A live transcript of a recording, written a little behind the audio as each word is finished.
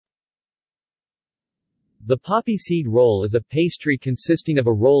The poppy seed roll is a pastry consisting of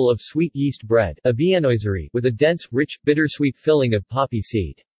a roll of sweet yeast bread, a viennoiserie, with a dense, rich, bittersweet filling of poppy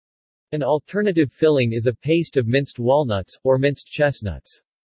seed. An alternative filling is a paste of minced walnuts, or minced chestnuts.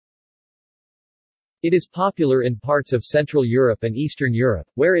 It is popular in parts of Central Europe and Eastern Europe,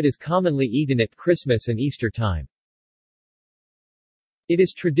 where it is commonly eaten at Christmas and Easter time. It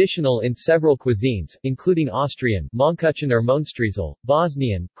is traditional in several cuisines, including Austrian, Monkuchen or Monstrezel,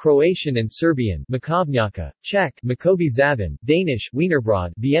 Bosnian, Croatian and Serbian, Makovnjaka, Czech, Makovi Zavin, Danish,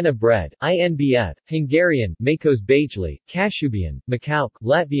 Wienerbrod, Vienna bread, INBF, Hungarian, Makos Bajli, Kashubian, Makauk,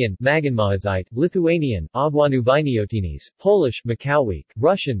 Latvian, Maganmaizite, Lithuanian, Agwanu Viniotinis, Polish, Makowik,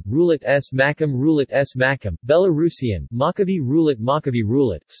 Russian, Roulette s Makam, Belarusian, Makavi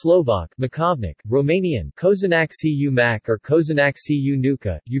Roulette, Slovak, Makovnik, Romanian, Kozanak cu Mak or Kozanak cu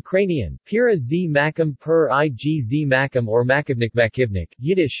Nuka, Ukrainian, Pira z Makam per Igz Makam or Makivnik,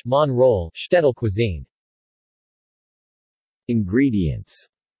 Yiddish, Mon roll, shtetl cuisine. Ingredients.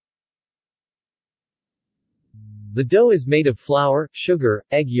 The dough is made of flour, sugar,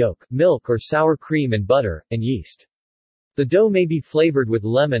 egg yolk, milk or sour cream and butter, and yeast. The dough may be flavored with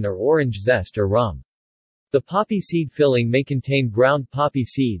lemon or orange zest or rum. The poppy seed filling may contain ground poppy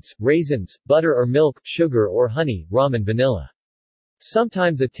seeds, raisins, butter or milk, sugar or honey, rum and vanilla.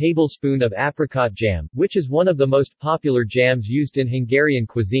 Sometimes a tablespoon of apricot jam, which is one of the most popular jams used in Hungarian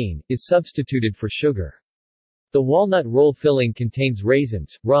cuisine, is substituted for sugar. The walnut roll filling contains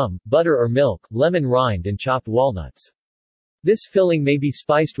raisins, rum, butter or milk, lemon rind and chopped walnuts. This filling may be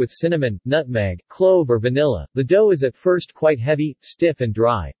spiced with cinnamon, nutmeg, clove or vanilla. The dough is at first quite heavy, stiff and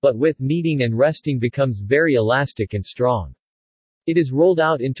dry, but with kneading and resting becomes very elastic and strong. It is rolled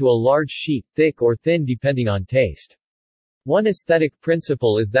out into a large sheet, thick or thin depending on taste. One aesthetic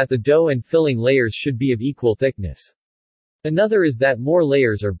principle is that the dough and filling layers should be of equal thickness. Another is that more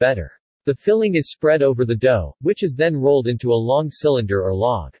layers are better. The filling is spread over the dough, which is then rolled into a long cylinder or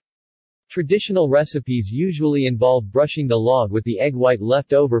log. Traditional recipes usually involve brushing the log with the egg white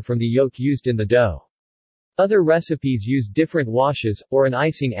left over from the yolk used in the dough. Other recipes use different washes, or an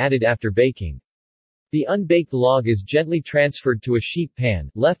icing added after baking. The unbaked log is gently transferred to a sheet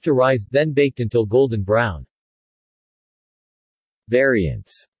pan, left to rise, then baked until golden brown.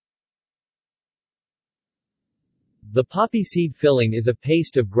 Variants. The poppy seed filling is a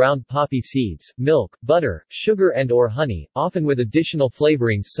paste of ground poppy seeds, milk, butter, sugar and or honey, often with additional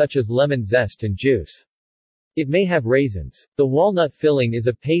flavorings such as lemon zest and juice. It may have raisins. The walnut filling is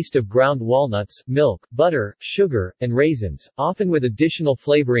a paste of ground walnuts, milk, butter, sugar, and raisins, often with additional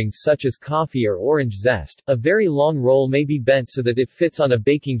flavorings such as coffee or orange zest. A very long roll may be bent so that it fits on a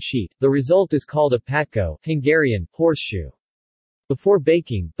baking sheet. The result is called a patko, Hungarian, horseshoe. Before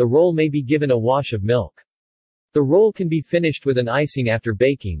baking, the roll may be given a wash of milk. The roll can be finished with an icing after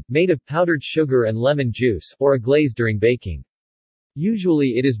baking, made of powdered sugar and lemon juice, or a glaze during baking.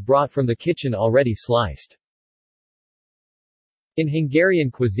 Usually it is brought from the kitchen already sliced. In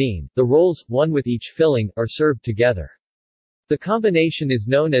Hungarian cuisine, the rolls, one with each filling, are served together. The combination is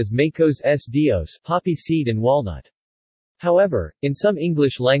known as Makos s Dios, poppy seed and walnut. However, in some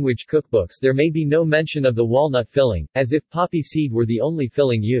English-language cookbooks there may be no mention of the walnut filling, as if poppy seed were the only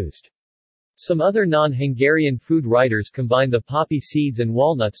filling used. Some other non-Hungarian food writers combine the poppy seeds and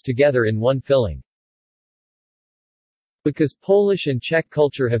walnuts together in one filling. Because Polish and Czech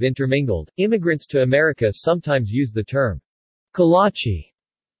culture have intermingled, immigrants to America sometimes use the term kolache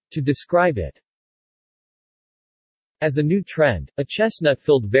to describe it. As a new trend, a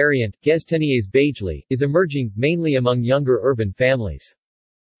chestnut-filled variant, Gesztenyes Bajli, is emerging, mainly among younger urban families.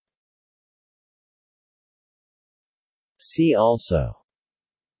 See also: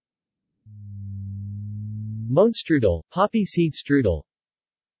 Mohnstrudel, poppy seed strudel,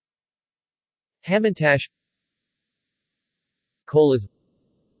 Hamantash, Kolas,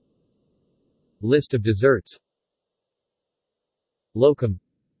 List of desserts, Lokum,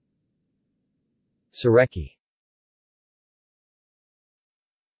 Sareki.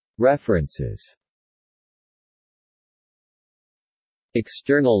 References.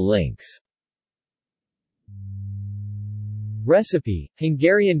 External links. Recipe,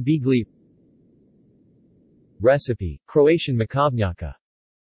 Hungarian Bigli. Recipe, Croatian Makovnjaka.